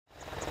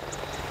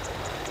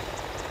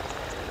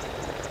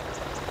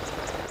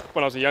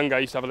When I was younger, I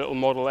used to have a little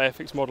model,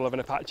 airfix model of an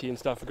Apache and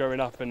stuff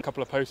growing up, and a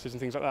couple of posters and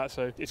things like that,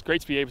 so it's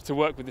great to be able to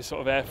work with this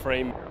sort of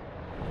airframe.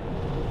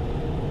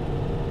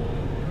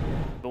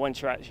 But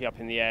once you're actually up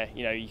in the air,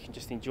 you know, you can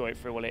just enjoy it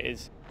for what it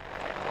is.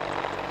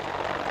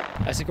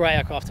 It's a great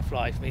aircraft to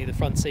fly. For me, the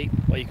front seat,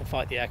 where you can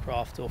fight the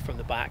aircraft, or from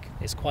the back,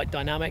 it's quite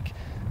dynamic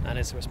and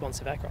it's a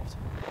responsive aircraft.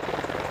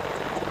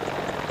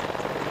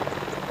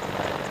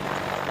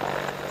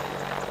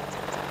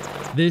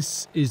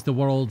 This is the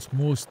world's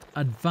most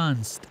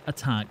advanced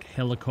attack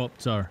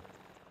helicopter,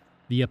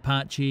 the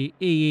Apache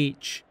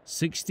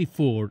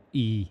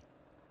AH-64E.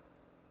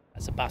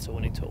 It's a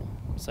battle-winning tool,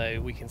 so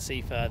we can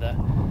see further,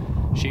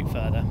 shoot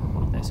further.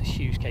 There's a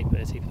huge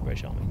capability for the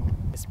British Army.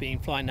 It's been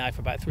flying now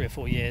for about 3 or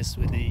 4 years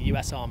with the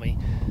US Army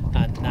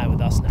and now with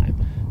us now.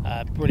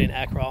 Brilliant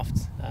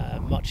aircraft,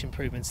 much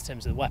improvements in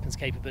terms of the weapons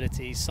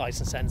capabilities, sights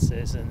and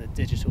sensors and the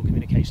digital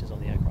communications on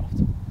the aircraft.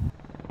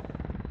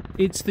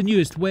 It's the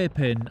newest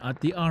weapon at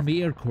the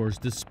Army Air Corps'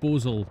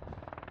 disposal,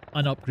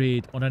 an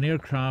upgrade on an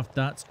aircraft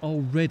that's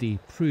already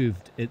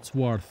proved its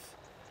worth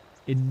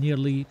in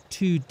nearly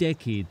 2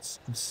 decades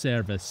of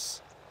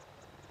service.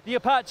 The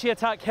Apache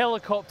attack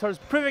helicopter is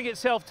proving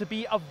itself to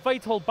be a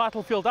vital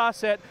battlefield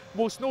asset,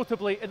 most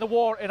notably in the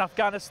war in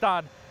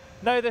Afghanistan.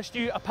 Now this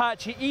new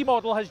Apache E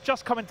model has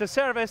just come into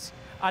service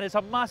and is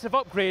a massive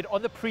upgrade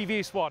on the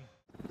previous one.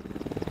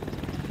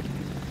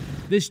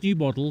 This new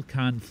model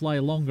can fly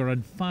longer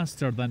and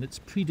faster than its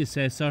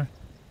predecessor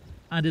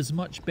and is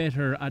much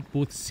better at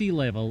both sea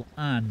level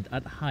and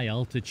at high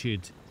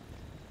altitude.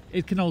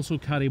 It can also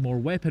carry more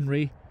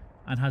weaponry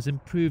and has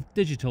improved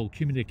digital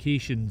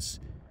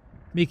communications,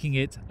 making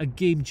it a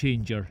game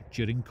changer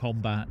during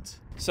combat.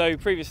 So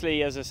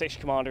previously, as a section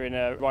commander in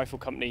a rifle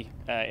company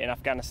in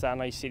Afghanistan,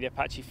 I used to see the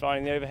Apache flying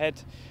in the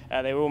overhead.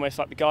 They were almost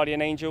like the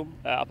guardian angel,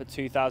 up at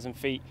 2,000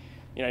 feet.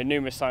 You know,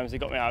 numerous times they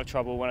got me out of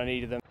trouble when I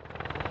needed them.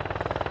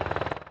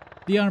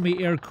 The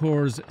Army Air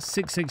Corps'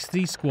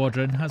 663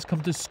 Squadron has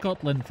come to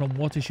Scotland from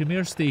Wattisham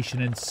Air Station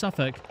in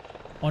Suffolk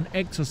on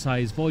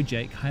Exercise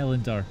Wojtek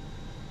Highlander.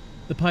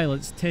 The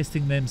pilots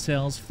testing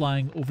themselves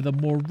flying over the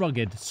more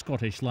rugged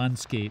Scottish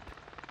landscape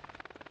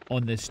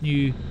on this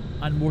new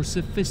and more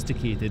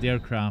sophisticated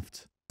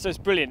aircraft. So it's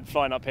brilliant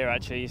flying up here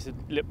actually. It's a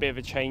little bit of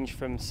a change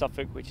from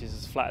Suffolk, which is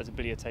as flat as a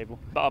billiard table.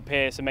 But up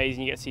here it's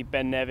amazing, you get to see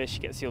Ben Nevis, you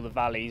get to see all the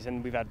valleys,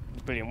 and we've had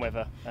brilliant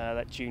weather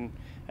that June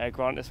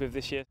granted us with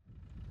this year.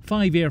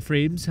 5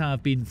 airframes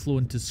have been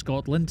flown to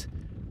Scotland,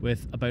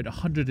 with about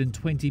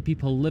 120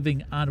 people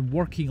living and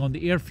working on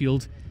the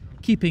airfield,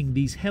 keeping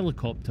these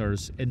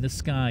helicopters in the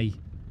sky.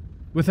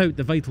 Without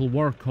the vital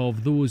work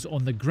of those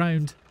on the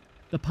ground,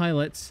 the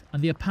pilots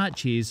and the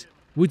Apaches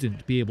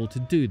wouldn't be able to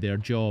do their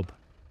job.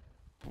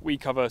 We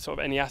cover sort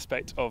of any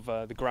aspect of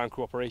the ground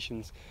crew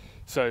operations.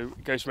 So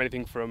it goes from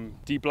anything from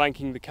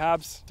deblanking the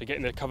cabs to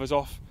getting the covers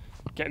off,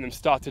 getting them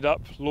started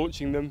up,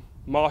 launching them,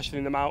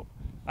 marshalling them out,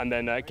 and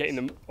then getting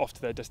them off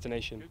to their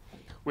destination.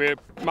 We're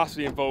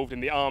massively involved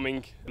in the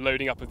arming,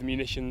 loading up of the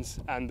munitions,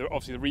 and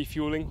obviously the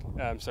refueling.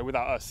 So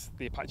without us,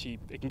 the Apache,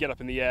 it can get up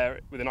in the air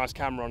with a nice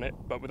camera on it,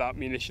 but without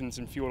munitions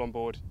and fuel on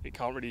board, it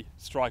can't really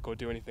strike or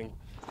do anything.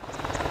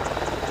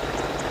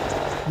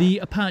 The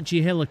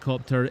Apache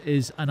helicopter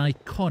is an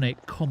iconic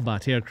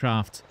combat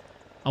aircraft,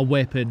 a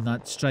weapon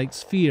that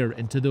strikes fear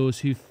into those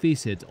who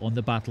face it on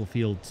the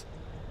battlefield.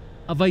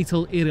 A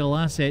vital aerial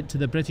asset to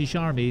the British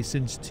Army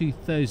since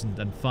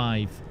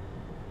 2005.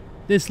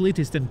 This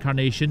latest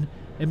incarnation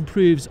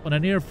improves on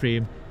an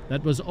airframe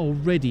that was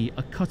already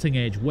a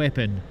cutting-edge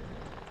weapon,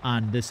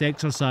 and this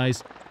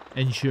exercise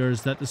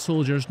ensures that the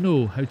soldiers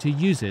know how to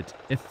use it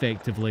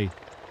effectively.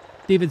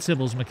 David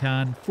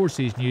Sibbles-McCann,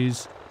 Forces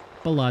News,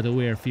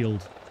 Balado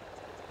Airfield.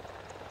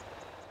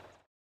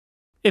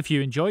 If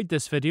you enjoyed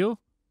this video,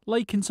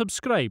 like and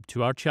subscribe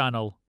to our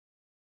channel.